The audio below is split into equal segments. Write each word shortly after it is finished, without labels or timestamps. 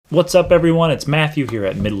What's up, everyone? It's Matthew here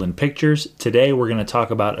at Midland Pictures. Today we're going to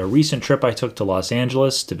talk about a recent trip I took to Los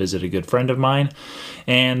Angeles to visit a good friend of mine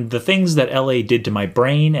and the things that LA did to my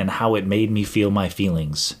brain and how it made me feel my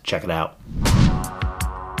feelings. Check it out.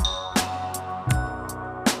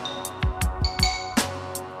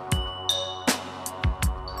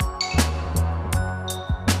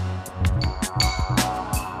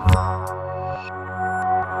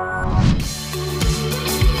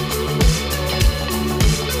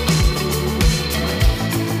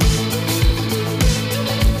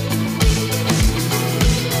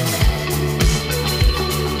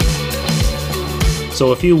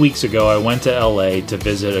 So a few weeks ago, I went to LA to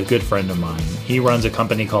visit a good friend of mine. He runs a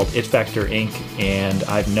company called It Factor Inc., and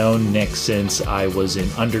I've known Nick since I was in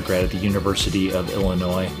undergrad at the University of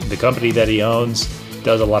Illinois. The company that he owns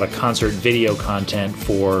does a lot of concert video content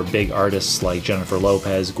for big artists like Jennifer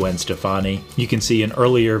Lopez, Gwen Stefani. You can see in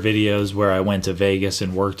earlier videos where I went to Vegas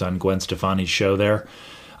and worked on Gwen Stefani's show there.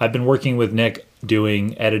 I've been working with Nick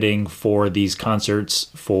doing editing for these concerts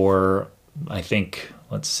for, I think,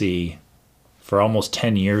 for almost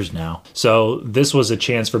 10 years now. So this was a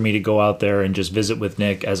chance for me to go out there and just visit with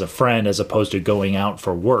Nick as a friend as opposed to going out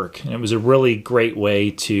for work. And it was a really great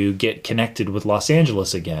way to get connected with Los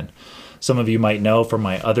Angeles again. Some of you might know from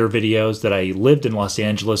my other videos that I lived in Los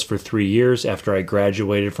Angeles for 3 years after I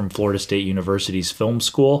graduated from Florida State University's film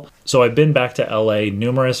school. So I've been back to LA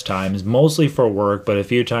numerous times, mostly for work, but a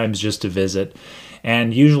few times just to visit.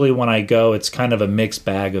 And usually when I go, it's kind of a mixed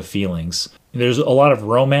bag of feelings. There's a lot of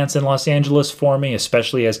romance in Los Angeles for me,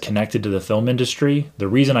 especially as connected to the film industry. The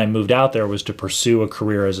reason I moved out there was to pursue a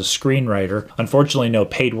career as a screenwriter. Unfortunately, no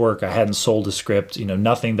paid work. I hadn't sold a script,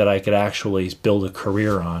 nothing that I could actually build a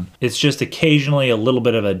career on. It's just occasionally a little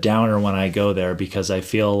bit of a downer when I go there because I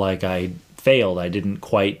feel like I failed. I didn't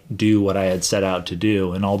quite do what I had set out to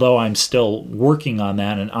do. And although I'm still working on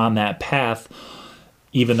that and on that path,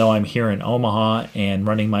 even though I'm here in Omaha and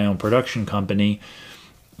running my own production company,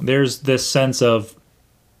 there's this sense of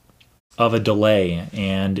a delay.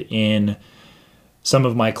 And in some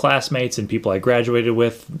of my classmates and people I graduated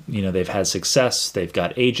with, they've had success, they've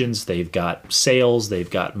got agents, they've got sales, they've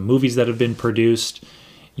got movies that have been produced.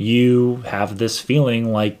 You have this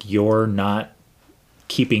feeling like you're not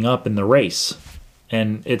keeping up in the race.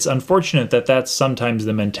 And it's unfortunate that that's sometimes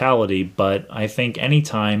the mentality, but I think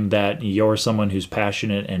anytime that you're someone who's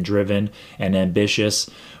passionate and driven and ambitious,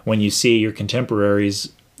 when you see your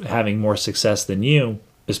contemporaries having more success than you,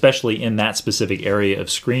 especially in that specific area of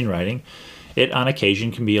screenwriting, it on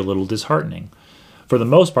occasion can be a little disheartening. For the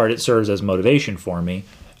most part, it serves as motivation for me,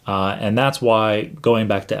 and that's why going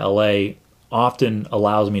back to LA often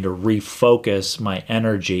allows me to refocus my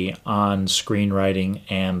energy on screenwriting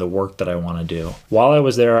and the work that I want to do. While I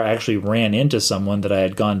was there, I actually ran into someone that I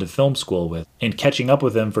had gone to film school with. In catching up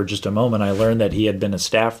with him for just a moment, I learned that he had been a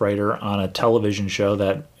staff writer on a television show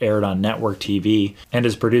that aired on network TV and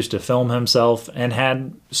has produced a film himself and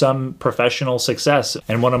had some professional success.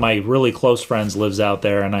 And one of my really close friends lives out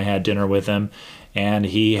there, and I had dinner with him, and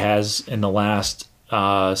he has, in the last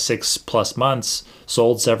 6+ months,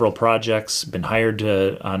 sold several projects, been hired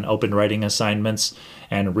on open writing assignments,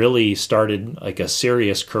 and really started like a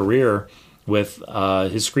serious career with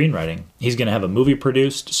his screenwriting. He's going to have a movie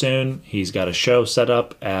produced soon. He's got a show set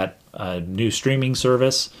up at a new streaming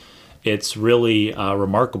service. It's really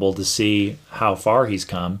remarkable to see how far he's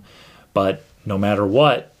come. But no matter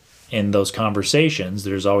what, in those conversations,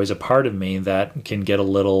 there's always a part of me that can get a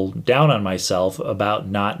little down on myself about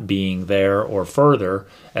not being there or further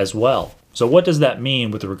as well. So what does that mean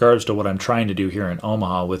with regards to what I'm trying to do here in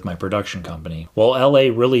Omaha with my production company? Well, LA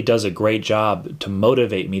really does a great job to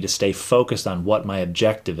motivate me to stay focused on what my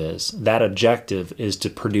objective is. That objective is to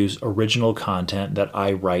produce original content that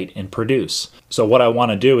I write and produce. So what I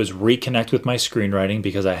want to do is reconnect with my screenwriting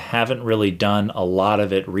because I haven't really done a lot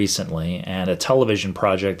of it recently, and a television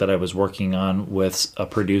project that I was working on with a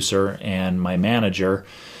producer and my manager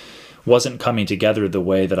wasn't coming together the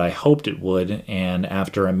way that I hoped it would, and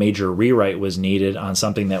after a major rewrite was needed on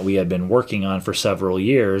something that we had been working on for several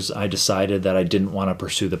years, I decided that I didn't want to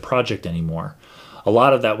pursue the project anymore. A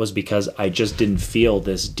lot of that was because I just didn't feel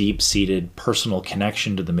this deep-seated personal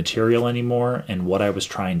connection to the material anymore and what I was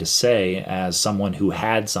trying to say as someone who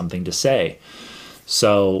had something to say.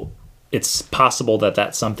 So it's possible that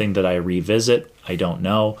that's something that I revisit. I don't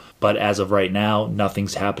know. But as of right now,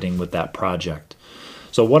 nothing's happening with that project.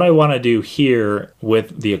 So what I want to do here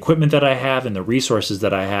with the equipment that I have and the resources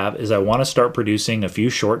that I have is I want to start producing a few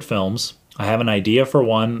short films. I have an idea for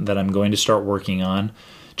one that I'm going to start working on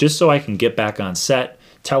just so I can get back on set,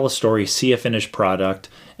 tell a story, see a finished product,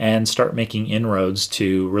 and start making inroads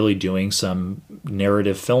to really doing some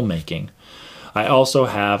narrative filmmaking. I also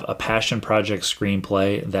have a passion project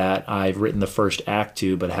screenplay that I've written the first act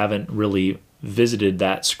to, but haven't really visited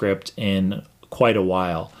that script in quite a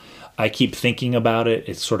while. I keep thinking about it.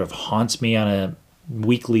 It sort of haunts me on a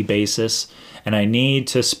weekly basis, and I need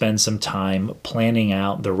to spend some time planning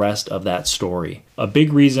out the rest of that story. A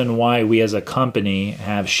big reason why we as a company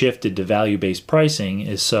have shifted to value-based pricing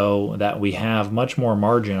is so that we have much more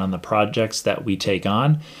margin on the projects that we take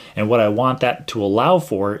on. And what I want that to allow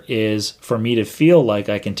for is for me to feel like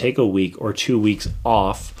I can take a week or 2 weeks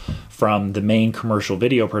off from the main commercial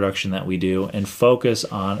video production that we do and focus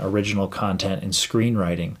on original content and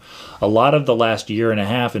screenwriting. A lot of the last year and a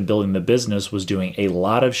half in building the business was doing a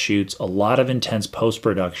lot of shoots, a lot of intense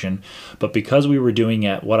post-production, but because we were doing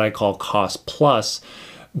at what I call cost plus,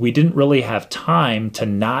 we didn't really have time to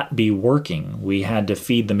not be working. We had to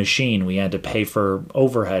feed the machine. We had to pay for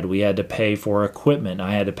overhead. We had to pay for equipment.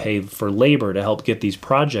 I had to pay for labor to help get these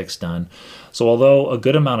projects done. So although a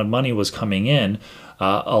good amount of money was coming in,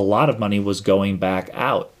 a lot of money was going back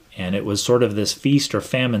out. And it was sort of this feast or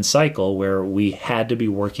famine cycle where we had to be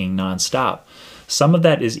working nonstop. Some of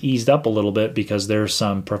that is eased up a little bit because there's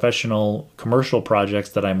some professional commercial projects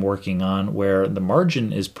that I'm working on where the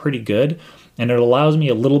margin is pretty good and it allows me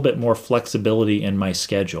a little bit more flexibility in my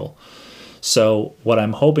schedule. So what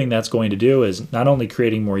I'm hoping that's going to do is not only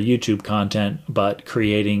creating more YouTube content, but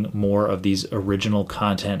creating more of these original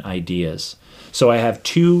content ideas. So I have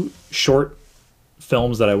 2 short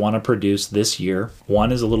films that I want to produce this year.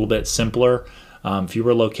 One is a little bit simpler,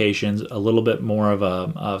 fewer locations, a little bit more of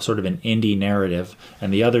a sort of an indie narrative,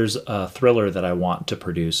 and the other's a thriller that I want to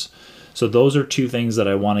produce. So those are 2 things that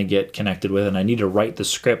I want to get connected with, and I need to write the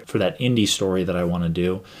script for that indie story that I want to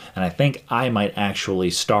do, and I think I might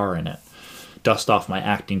actually star in it. Dust off my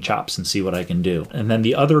acting chops and see what I can do. And then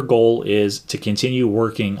the other goal is to continue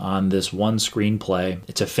working on this one screenplay,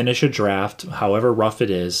 to finish a draft, however rough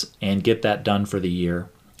it is, and get that done for the year.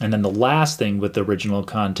 And then the last thing with the original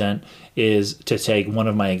content is to take one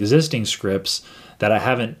of my existing scripts that I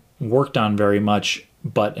haven't worked on very much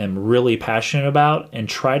but am really passionate about and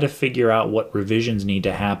try to figure out what revisions need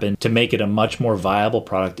to happen to make it a much more viable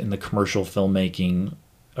product in the commercial filmmaking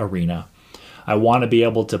arena. I want to be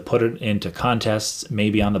able to put it into contests,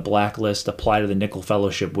 maybe on the blacklist, apply to the Nickel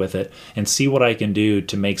Fellowship with it, and see what I can do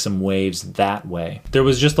to make some waves that way. There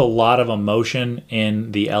was just a lot of emotion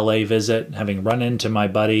in the LA visit, having run into my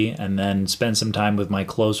buddy and then spend some time with my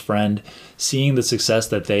close friend, seeing the success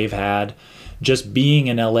that they've had. Just being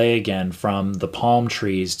in LA again, from the palm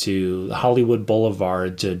trees to Hollywood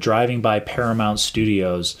Boulevard to driving by Paramount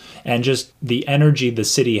Studios, and just the energy the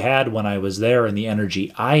city had when I was there and the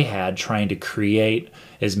energy I had trying to create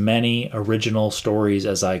as many original stories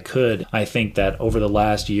as I could. I think that over the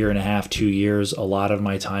last year and a half, 2 years, a lot of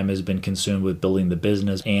my time has been consumed with building the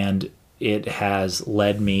business, and it has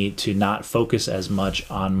led me to not focus as much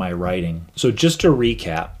on my writing. So just to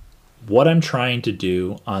recap, what I'm trying to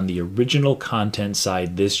do on the original content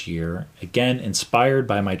side this year, again inspired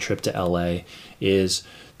by my trip to LA, is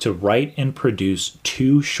to write and produce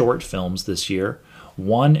 2 short films this year,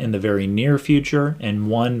 one in the very near future and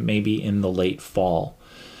one maybe in the late fall.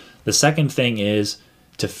 The second thing is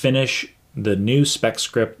to finish the new spec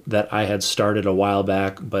script that I had started a while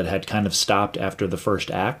back but had kind of stopped after the first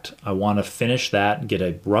act. I want to finish that, get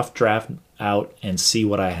a rough draft out, and see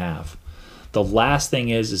what I have. The last thing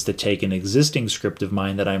is to take an existing script of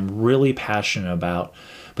mine that I'm really passionate about,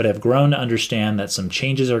 but have grown to understand that some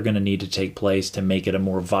changes are going to need to take place to make it a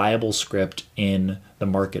more viable script in the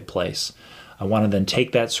marketplace. I want to then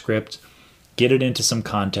take that script, get it into some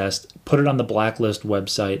contest, put it on the Blacklist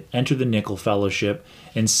website, enter the Nickel Fellowship,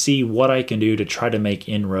 and see what I can do to try to make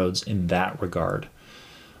inroads in that regard.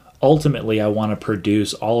 Ultimately, I want to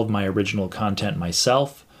produce all of my original content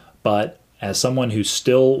myself, but as someone who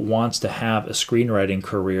still wants to have a screenwriting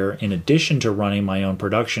career, in addition to running my own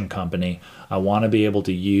production company, I want to be able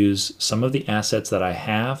to use some of the assets that I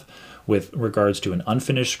have with regards to an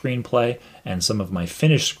unfinished screenplay and some of my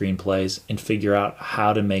finished screenplays and figure out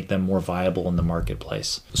how to make them more viable in the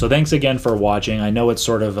marketplace. So thanks again for watching. I know it's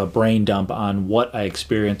sort of a brain dump on what I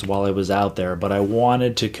experienced while I was out there, but I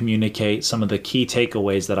wanted to communicate some of the key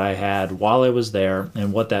takeaways that I had while I was there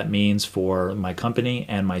and what that means for my company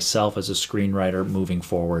and myself as a screenwriter moving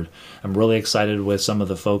forward. I'm really excited with some of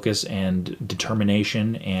the focus and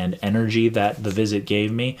determination and energy that the visit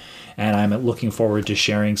gave me, and I'm looking forward to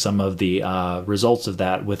sharing some of the results of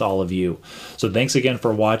that with all of you. So thanks again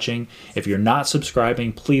for watching. If you're not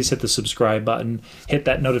subscribing, please hit the subscribe button. Hit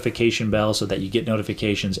that notification bell so that you get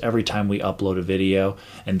notifications every time we upload a video.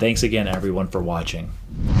 And thanks again, everyone, for watching.